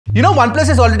You know, OnePlus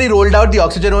has already rolled out the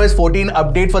OxygenOS 14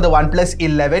 update for the OnePlus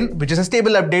 11, which is a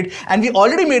stable update, and we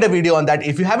already made a video on that.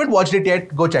 If you haven't watched it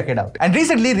yet, go check it out. And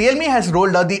recently, Realme has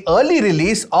rolled out the early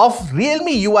release of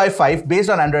realmeUI 5 based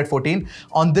on Android 14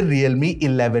 on the Realme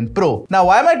 11 Pro. Now,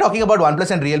 why am I talking about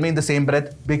OnePlus and Realme in the same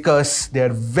breath? Because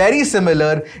they're very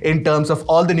similar in terms of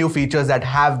all the new features that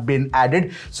have been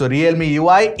added. So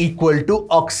realmeUI equal to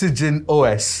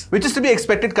OxygenOS, which is to be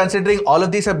expected considering all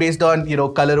of these are based on,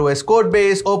 ColorOS code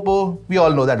base, we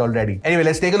all know that already. Anyway,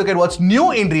 let's take a look at what's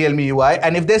new in realmeUI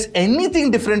and if there's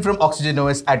anything different from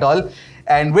OxygenOS at all.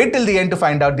 And wait till the end to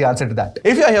find out the answer to that.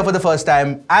 If you're here for the first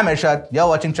time, I'm Ershad, you're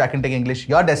watching Trakin English,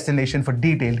 your destination for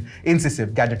detailed,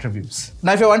 incisive gadget reviews.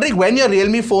 Now, if you're wondering when your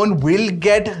Realme phone will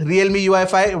get realmeUI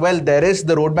 5, well, there is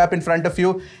the roadmap in front of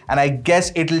you, and I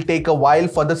guess it'll take a while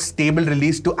for the stable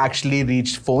release to actually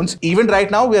reach phones. Even right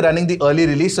now, we're running the early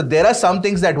release, so there are some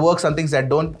things that work, some things that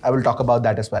don't. I will talk about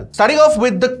that as well. Starting off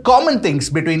with the common things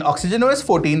between OxygenOS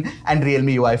 14 and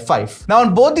realmeUI 5. Now,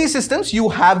 on both these systems, you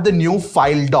have the new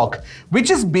file dock, which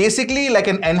is basically like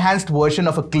an enhanced version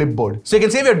of a clipboard. So you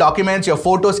can save your documents, your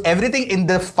photos, everything in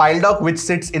the file dock which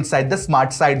sits inside the smart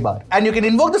sidebar. And you can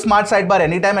invoke the smart sidebar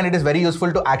anytime, and it is very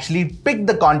useful to actually pick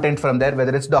the content from there,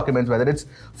 whether it's documents, whether it's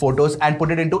photos, and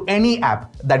put it into any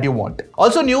app that you want.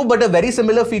 Also new, but a very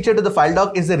similar feature to the file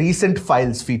dock is the recent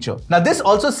files feature. Now this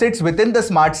also sits within the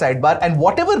smart sidebar, and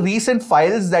whatever recent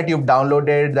files that you've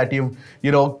downloaded, that you've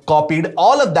copied,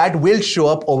 all of that will show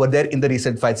up over there in the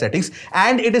recent file settings,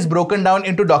 and it is broken down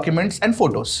into documents and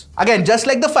photos. Again, just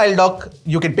like the file dock,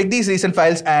 you can pick these recent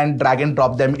files and drag and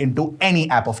drop them into any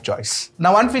app of choice.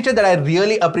 Now, one feature that I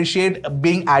really appreciate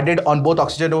being added on both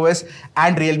OxygenOS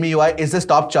and realmeUI is the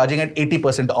stop charging at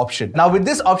 80% option. Now, with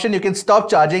this option, you can stop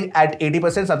charging at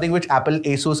 80%, something which Apple,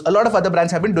 Asus, a lot of other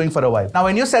brands have been doing for a while. Now,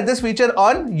 when you set this feature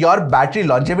on, your battery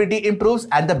longevity improves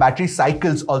and the battery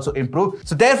cycles also improve.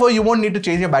 So therefore, you won't need to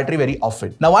change your battery very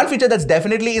often. Now, one feature that's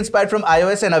definitely inspired from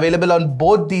iOS and available on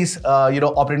both these,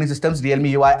 operating systems,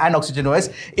 realmeUI and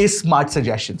OxygenOS, is smart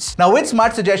suggestions. Now, with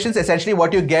smart suggestions, essentially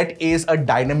what you get is a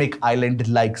dynamic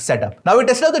island-like setup. Now, we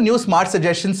tested out the new smart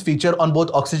suggestions feature on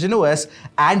both OxygenOS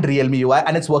and realmeUI,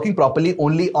 and it's working properly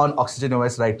only on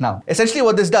OxygenOS right now. Essentially,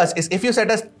 what this does is if you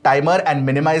set a timer and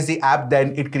minimize the app,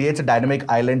 then it creates a dynamic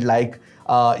island-like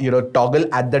toggle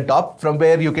at the top from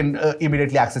where you can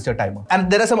immediately access your timer.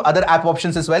 And there are some other app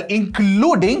options as well,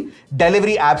 including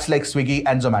delivery apps like Swiggy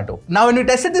and Zomato. Now, when we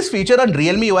tested this feature on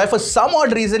realmeUI, for some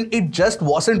odd reason, it just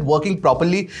wasn't working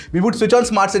properly. We would switch on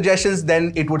smart suggestions,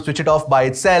 then it would switch it off by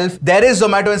itself. There is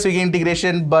Zomato and Swiggy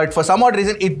integration, but for some odd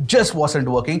reason, it just wasn't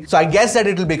working. So I guess that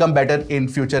it will become better in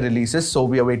future releases, so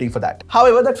we are waiting for that.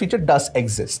 However, that feature does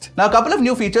exist. Now, a couple of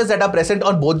new features that are present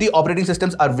on both the operating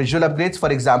systems are visual upgrades. For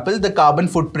example, the carbon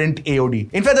footprint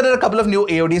AOD. In fact, there are a couple of new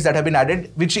AODs that have been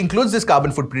added, which includes this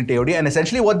carbon footprint AOD. And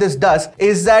essentially what this does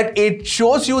is that it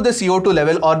shows you the CO2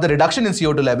 level or the reduction in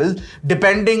CO2 level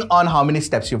depending on how many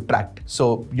steps you've tracked.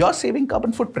 So you're saving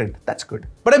carbon footprint. That's good.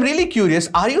 But I'm really curious,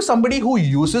 are you somebody who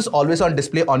uses always on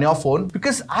display on your phone?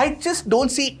 Because I just don't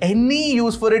see any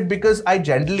use for it, because I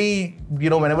generally,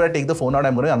 whenever I take the phone out,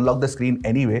 I'm going to unlock the screen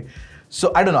anyway.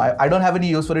 So I don't know, I don't have any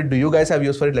use for it. Do you guys have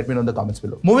use for it? Let me know in the comments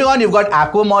below. Moving on, you've got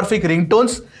aquamorphic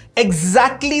ringtones.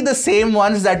 Exactly the same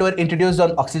ones that were introduced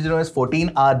on OxygenOS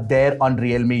 14 are there on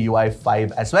realmeUI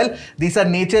 5 as well. These are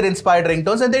nature-inspired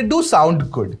ringtones and they do sound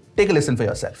good. Take a listen for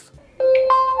yourself.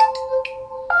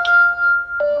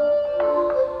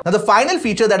 Now, the final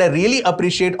feature that I really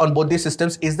appreciate on both these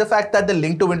systems is the fact that the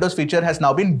Link to Windows feature has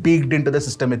now been baked into the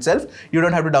system itself. You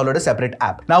don't have to download a separate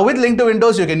app. Now, with Link to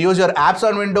Windows, you can use your apps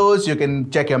on Windows, you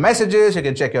can check your messages, you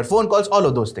can check your phone calls, all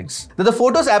of those things. Now, the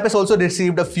Photos app has also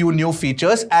received a few new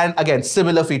features, and again,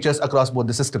 similar features across both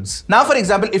the systems. Now, for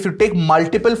example, if you take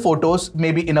multiple photos,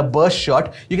 maybe in a burst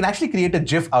shot, you can actually create a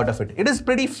GIF out of it. It is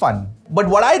pretty fun. But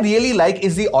what I really like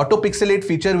is the auto pixelate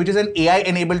feature, which is an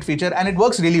AI-enabled feature, and it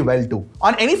works really well too.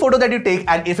 On any photo that you take,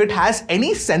 and if it has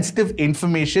any sensitive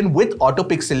information with auto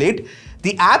pixelate,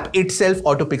 the app itself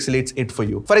auto-pixelates it for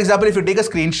you. For example, if you take a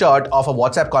screenshot of a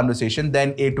WhatsApp conversation,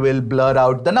 then it will blur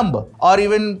out the number or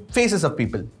even faces of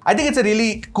people. I think it's a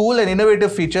really cool and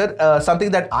innovative feature,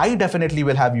 something that I definitely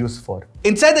will have use for.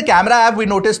 Inside the camera app, we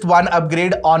noticed one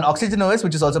upgrade on OxygenOS,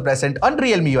 which is also present on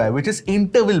realmeUI, which is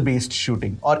interval-based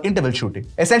shooting or interval shooting.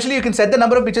 Essentially, you can set the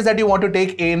number of pictures that you want to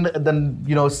take in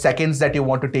the seconds that you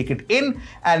want to take it in,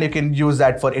 and you can use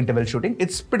that for interval shooting.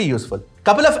 It's pretty useful.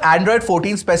 Couple of Android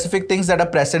 14 specific things that are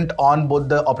present on both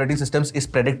the operating systems is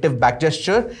predictive back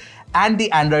gesture and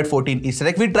the Android 14 Easter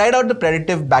egg. We tried out the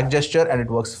predictive back gesture and it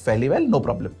works fairly well, no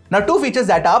problem. Now, two features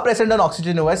that are present on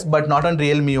OxygenOS but not on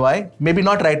realmeUI, maybe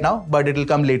not right now, but it will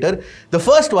come later. The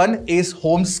first one is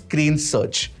home screen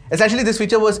search. Essentially, this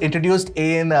feature was introduced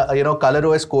in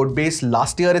ColorOS codebase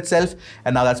last year itself,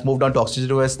 and now that's moved on to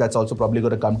OxygenOS. That's also probably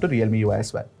going to come to realmeUI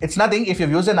as well. It's nothing. If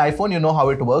you've used an iPhone, you know how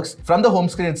it works. From the home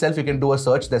screen itself, you can do a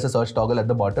search. There's a search toggle at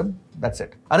the bottom. That's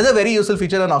it. Another very useful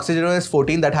feature on OxygenOS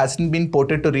 14 that hasn't been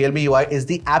ported to realmeUI is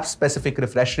the app-specific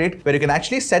refresh rate, where you can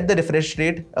actually set the refresh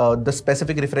rate, the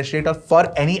specific refresh rate for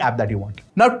any app that you want.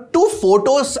 Now, two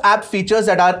Photos app features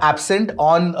that are absent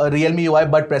on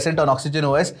realmeUI but present on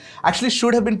OxygenOS actually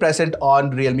should have been present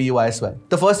on realmeUI as well.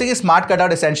 The first thing is smart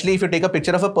cutout. Essentially, if you take a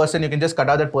picture of a person, you can just cut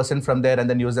out that person from there and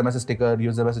then use them as a sticker,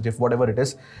 use them as a GIF, whatever it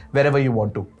is, wherever you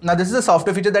want to. Now, this is a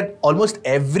software feature that almost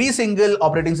every single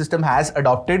operating system has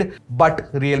adopted,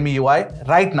 but realmeUI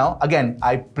right now, again,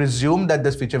 I presume that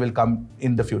this feature will come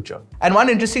in the future. And one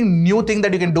interesting new thing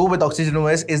that you can do with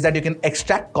OxygenOS is that you can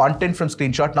extract content from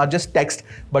screenshot, not just text,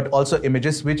 but also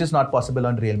images, which is not possible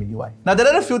on realmeUI. Now, there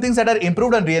are a few things that are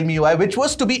improved on realmeUI, which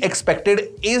was to be expected,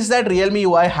 is that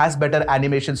realmeUI has better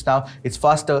animations now. It's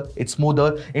faster, it's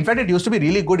smoother. In fact, it used to be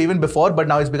really good even before, but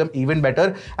now it's become even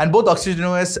better. And both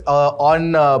OxygenOS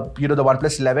on the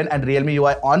OnePlus 11 and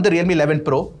realmeUI on the Realme 11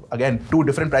 Pro, again, two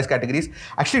different price categories,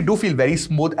 actually do feel very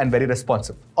smooth and very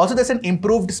responsive. Also, there's an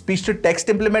improved speech-to-text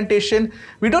implementation.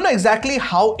 We don't know exactly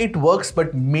how it works,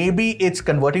 but maybe it's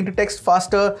converting to text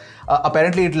faster.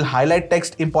 Apparently, it will highlight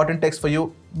text, important text for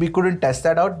you. We couldn't test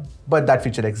that out, but that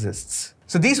feature exists.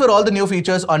 So these were all the new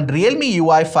features on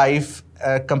realmeUI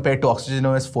 5 compared to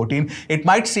OxygenOS 14. It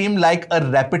might seem like a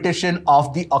repetition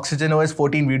of the OxygenOS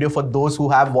 14 video for those who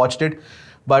have watched it,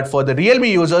 but for the Realme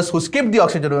users who skipped the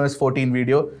OxygenOS 14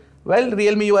 video, well,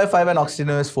 realmeUI 5 and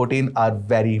OxygenOS 14 are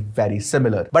very, very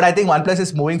similar. But I think OnePlus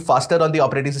is moving faster on the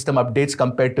operating system updates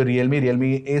compared to Realme.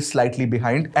 Realme is slightly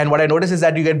behind. And what I noticed is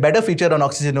that you get better feature on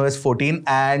OxygenOS 14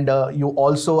 and you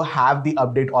also have the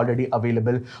update already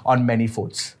available on many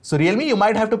phones. So Realme, you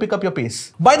might have to pick up your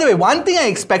pace. By the way, one thing I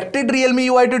expected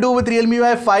realmeUI to do with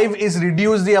realmeUI 5 is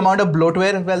reduce the amount of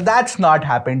bloatware. Well, that's not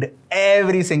happened.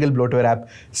 Every single bloatware app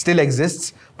still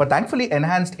exists, but thankfully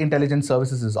enhanced intelligence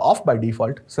services is off by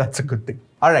default, so that's a good thing.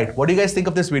 All right, what do you guys think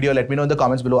of this video? Let me know in the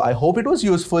comments below. I hope it was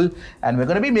useful, and we're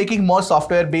going to be making more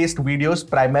software-based videos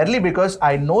primarily because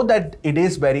I know that it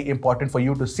is very important for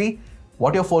you to see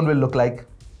what your phone will look like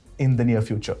in the near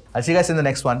future. I'll see you guys in the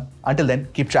next one. Until then,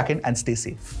 keep tracking and stay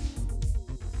safe.